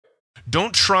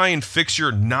Don't try and fix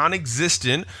your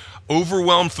non-existent,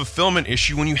 overwhelmed fulfillment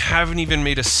issue when you haven't even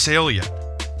made a sale yet.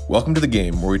 Welcome to the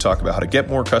game, where we talk about how to get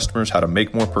more customers, how to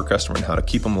make more per customer, and how to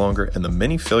keep them longer, and the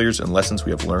many failures and lessons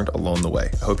we have learned along the way.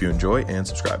 I hope you enjoy and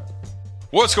subscribe.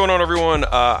 What's going on, everyone?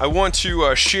 I want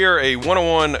to share a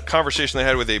one-on-one conversation I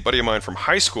had with a buddy of mine from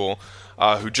high school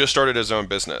who just started his own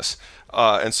business.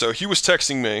 And so he was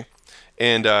texting me,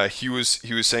 and he was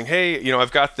saying, "Hey,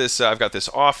 I've got this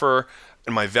offer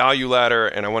and my value ladder,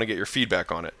 and I want to get your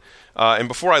feedback on it." And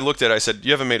before I looked at it, I said,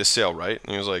 "You haven't made a sale, right?"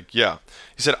 And he was like, "Yeah."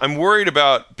 He said, "I'm worried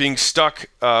about being stuck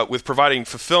with providing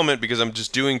fulfillment because I'm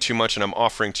just doing too much and I'm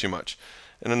offering too much."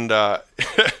 And and I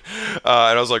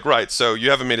was like, "Right, so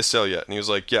you haven't made a sale yet?" And he was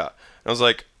like, "Yeah." And I was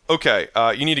like, "Okay,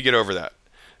 you need to get over that."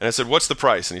 And I said, "What's the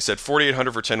price?" And he said,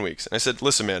 $4,800 for 10 weeks. And I said,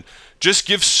 "Listen, man, just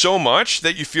give so much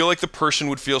that you feel like the person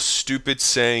would feel stupid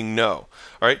saying no.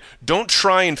 All right? Don't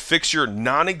try and fix your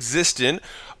non-existent,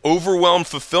 overwhelmed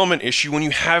fulfillment issue when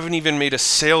you haven't even made a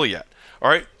sale yet. All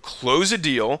right? Close a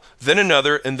deal, then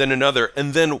another, and then another,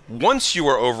 and then once you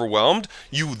are overwhelmed,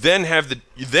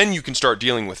 then you can start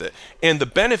dealing with it. And the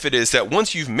benefit is that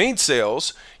once you've made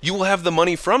sales, you will have the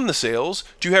money from the sales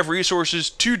to have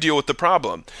resources to deal with the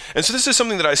problem." And so this is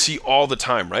something that I see all the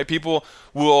time, right? People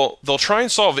they'll try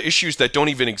and solve issues that don't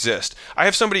even exist. I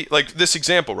have somebody like this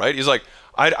example, right? He's like,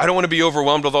 I don't want to be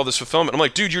overwhelmed with all this fulfillment. I'm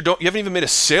like, dude, you haven't even made a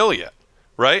sale yet,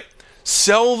 right?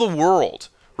 Sell the world.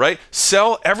 Right?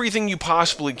 Sell everything you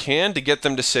possibly can to get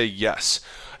them to say yes.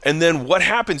 And then what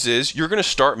happens is you're going to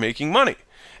start making money.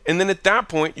 And then at that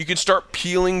point, you can start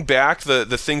peeling back the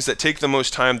things that take the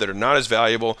most time that are not as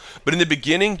valuable. But in the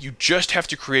beginning, you just have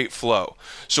to create flow.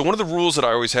 So one of the rules that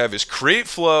I always have is create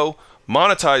flow,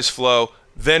 monetize flow,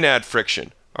 then add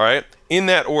friction. All right? In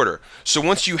that order. So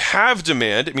once you have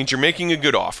demand, it means you're making a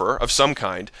good offer of some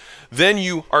kind. Then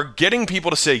you are getting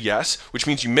people to say yes, which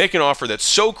means you make an offer that's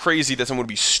so crazy that someone would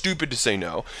be stupid to say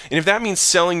no. And if that means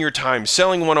selling your time,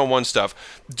 selling one-on-one stuff,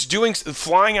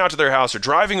 flying out to their house or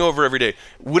driving over every day,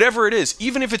 whatever it is,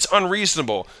 even if it's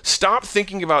unreasonable, stop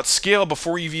thinking about scale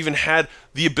before you've even had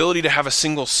the ability to have a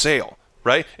single sale.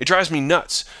 Right? It drives me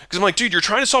nuts because I'm like, dude, you're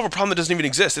trying to solve a problem that doesn't even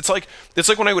exist. It's like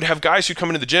when I would have guys who come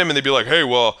into the gym and they'd be like, "Hey,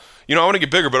 well, I want to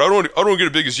get bigger, but I don't want to get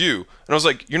as big as you." And I was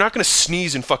like, "You're not going to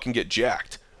sneeze and fucking get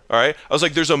jacked." All right? I was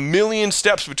like, "There's a million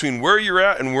steps between where you're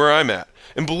at and where I'm at,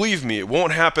 and believe me, it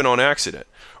won't happen on accident."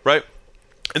 Right?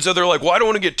 And so they're like, "Well, I don't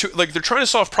want to get too," like they're trying to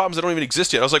solve problems that don't even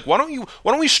exist yet. I was like, why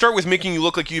don't we start with making you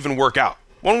look like you even work out?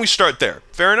 Why don't we start there?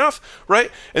 Fair enough,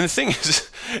 right? And the thing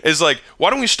is like,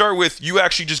 why don't we start with you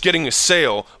actually just getting a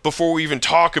sale before we even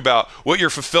talk about what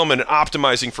your fulfillment and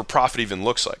optimizing for profit even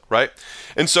looks like, right?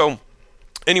 And so,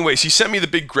 anyways, he sent me the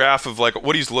big graph of like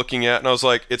what he's looking at, and I was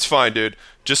like, it's fine, dude.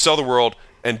 Just sell the world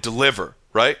and deliver,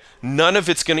 right? None of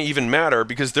it's going to even matter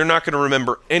because they're not going to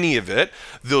remember any of it.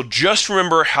 They'll just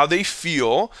remember how they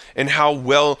feel and how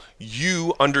well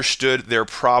you understood their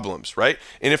problems, right?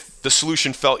 And if the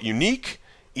solution felt unique,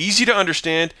 easy to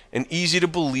understand, and easy to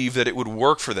believe that it would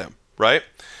work for them, right?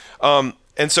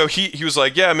 And so he was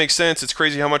like, "Yeah, it makes sense. It's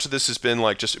crazy how much of this has been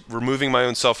like just removing my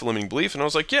own self-limiting belief." And I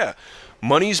was like, "Yeah,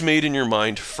 money's made in your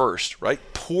mind first, right?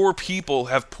 Poor people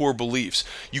have poor beliefs.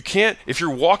 You can't, if you're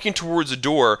walking towards a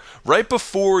door, right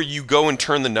before you go and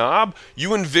turn the knob,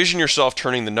 you envision yourself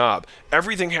turning the knob.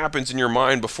 Everything happens in your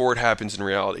mind before it happens in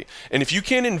reality. And if you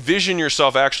can't envision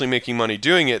yourself actually making money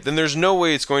doing it, then there's no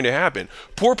way it's going to happen.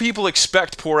 Poor people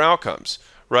expect poor outcomes,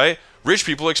 right? Rich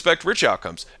people expect rich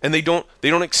outcomes, and they don't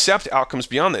accept outcomes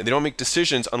beyond that. They don't make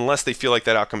decisions unless they feel like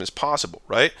that outcome is possible,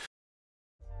 right?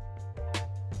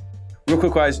 Real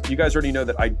quick, guys, you guys already know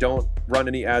that I don't run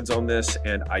any ads on this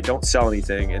and I don't sell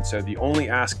anything. And so the only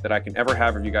ask that I can ever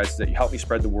have of you guys is that you help me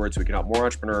spread the word so we can help more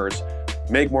entrepreneurs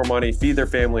make more money, feed their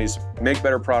families, make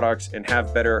better products, and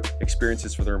have better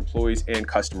experiences for their employees and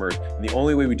customers. And the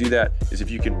only way we do that is if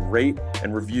you can rate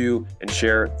and review and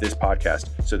share this podcast.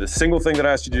 So the single thing that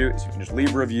I ask you to do is you can just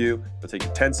leave a review. It'll take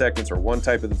you 10 seconds or one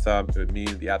type of the thumb. It would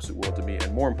mean the absolute world to me.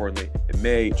 And more importantly, it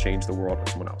may change the world for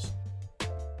someone else.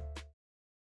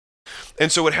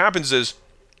 And so what happens is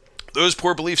those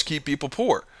poor beliefs keep people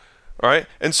poor. All right.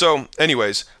 And so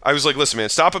anyways, I was like, listen, man,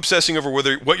 stop obsessing over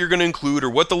what you're going to include or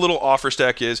what the little offer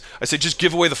stack is. I said, just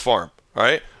give away the farm. All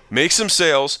right. Make some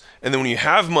sales. And then when you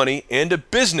have money and a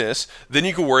business, then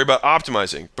you can worry about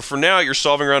optimizing. But for now, you're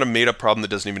solving around a made up problem that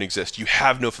doesn't even exist. You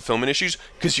have no fulfillment issues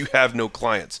because you have no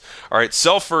clients. All right.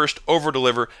 Sell first, over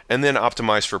deliver, and then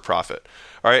optimize for profit.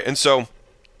 All right. And so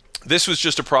this was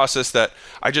just a process that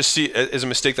I just see as a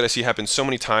mistake that I see happen so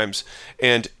many times.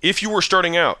 And if you were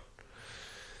starting out,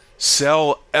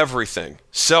 sell everything.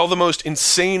 Sell the most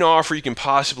insane offer you can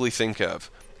possibly think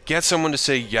of. get someone to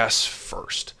say yes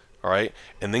first. All right.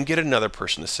 And then get another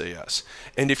person to say yes.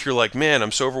 And if you're like, man,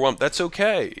 I'm so overwhelmed, that's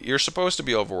okay. You're supposed to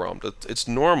be overwhelmed. It's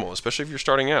normal, especially if you're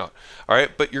starting out. All right.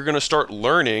 But you're going to start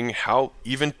learning how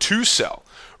even to sell.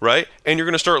 Right? And you're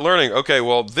going to start learning, okay,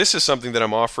 well, this is something that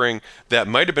I'm offering that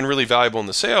might have been really valuable in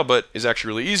the sale, but is actually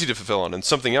really easy to fulfill on. And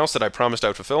something else that I promised I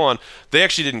would fulfill on, they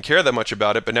actually didn't care that much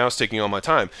about it, but now it's taking all my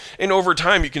time. And over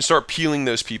time, you can start peeling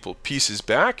those pieces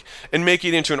back and make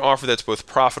it into an offer that's both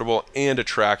profitable and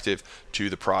attractive to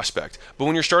the prospect. But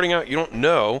when you're starting out, you don't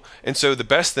know. And so the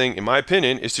best thing, in my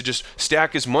opinion, is to just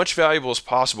stack as much valuable as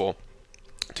possible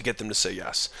to get them to say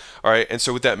yes. All right. And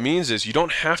so what that means is you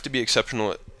don't have to be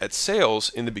exceptional at sales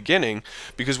in the beginning,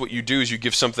 because what you do is you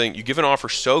give an offer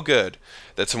so good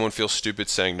that someone feels stupid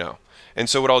saying no. And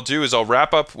so what I'll do is I'll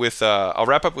wrap up with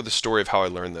a story of how I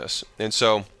learned this. And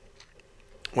so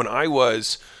when I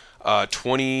was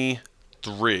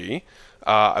 23,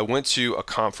 I went to a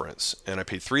conference and I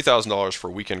paid $3,000 for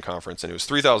a weekend conference, and it was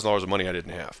 $3,000 of money I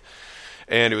didn't have.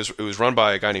 And it was run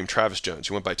by a guy named Travis Jones,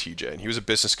 who went by TJ, and he was a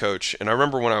business coach. And I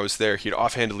remember when I was there, he'd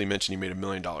offhandedly mentioned he made $1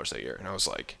 million that year, and I was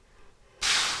like,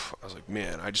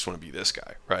 man, I just want to be this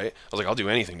guy, right? I was like, I'll do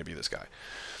anything to be this guy.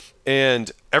 And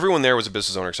everyone there was a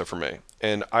business owner except for me,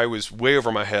 and I was way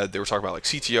over my head. They were talking about like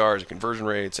CTRs and conversion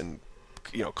rates and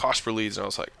cost per leads, and I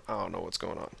was like, I don't know what's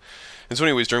going on. And so,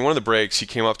 anyways, during one of the breaks, he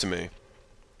came up to me.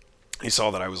 He saw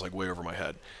that I was like way over my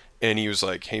head. And he was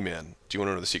like, hey man, do you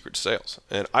want to know the secret to sales?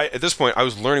 And at this point, I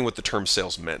was learning what the term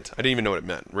sales meant. I didn't even know what it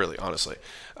meant, really, honestly.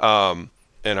 And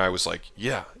I was like,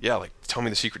 yeah, like tell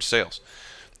me the secret to sales.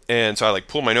 And so I like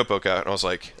pulled my notebook out and I was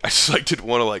like, I just like didn't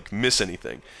want to like miss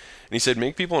anything. And he said,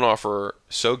 make people an offer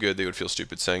so good they would feel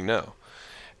stupid saying no.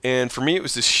 And for me, it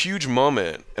was this huge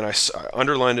moment, and I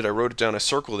underlined it, I wrote it down, I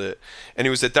circled it. And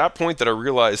it was at that point that I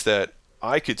realized that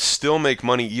I could still make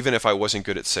money even if I wasn't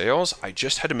good at sales. I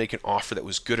just had to make an offer that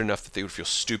was good enough that they would feel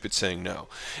stupid saying no.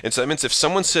 And so that means if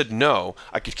someone said no,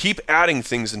 I could keep adding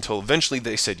things until eventually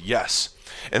they said yes.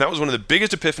 And that was one of the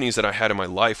biggest epiphanies that I had in my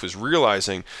life, was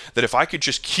realizing that if I could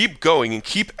just keep going and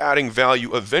keep adding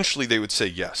value, eventually they would say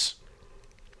yes.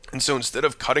 And so instead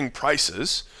of cutting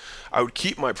prices, I would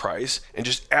keep my price and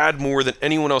just add more than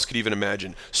anyone else could even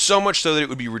imagine, so much so that it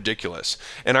would be ridiculous.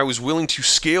 And I was willing to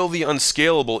scale the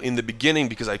unscalable in the beginning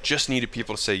because I just needed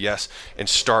people to say yes and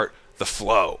start the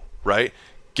flow, right?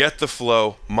 Get the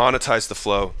flow, monetize the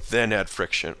flow, then add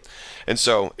friction. And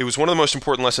so it was one of the most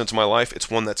important lessons of my life. It's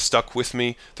one that stuck with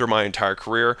me through my entire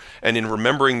career. And in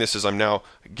remembering this, as I'm now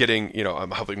getting,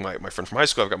 I'm helping my friend from high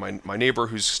school. I've got my neighbor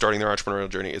who's starting their entrepreneurial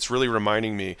journey. It's really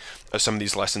reminding me of some of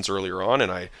these lessons earlier on.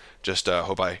 And I just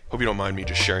hope you don't mind me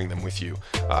just sharing them with you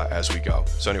as we go.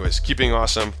 So anyways, keep being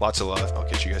awesome. Lots of love. I'll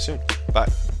catch you guys soon. Bye.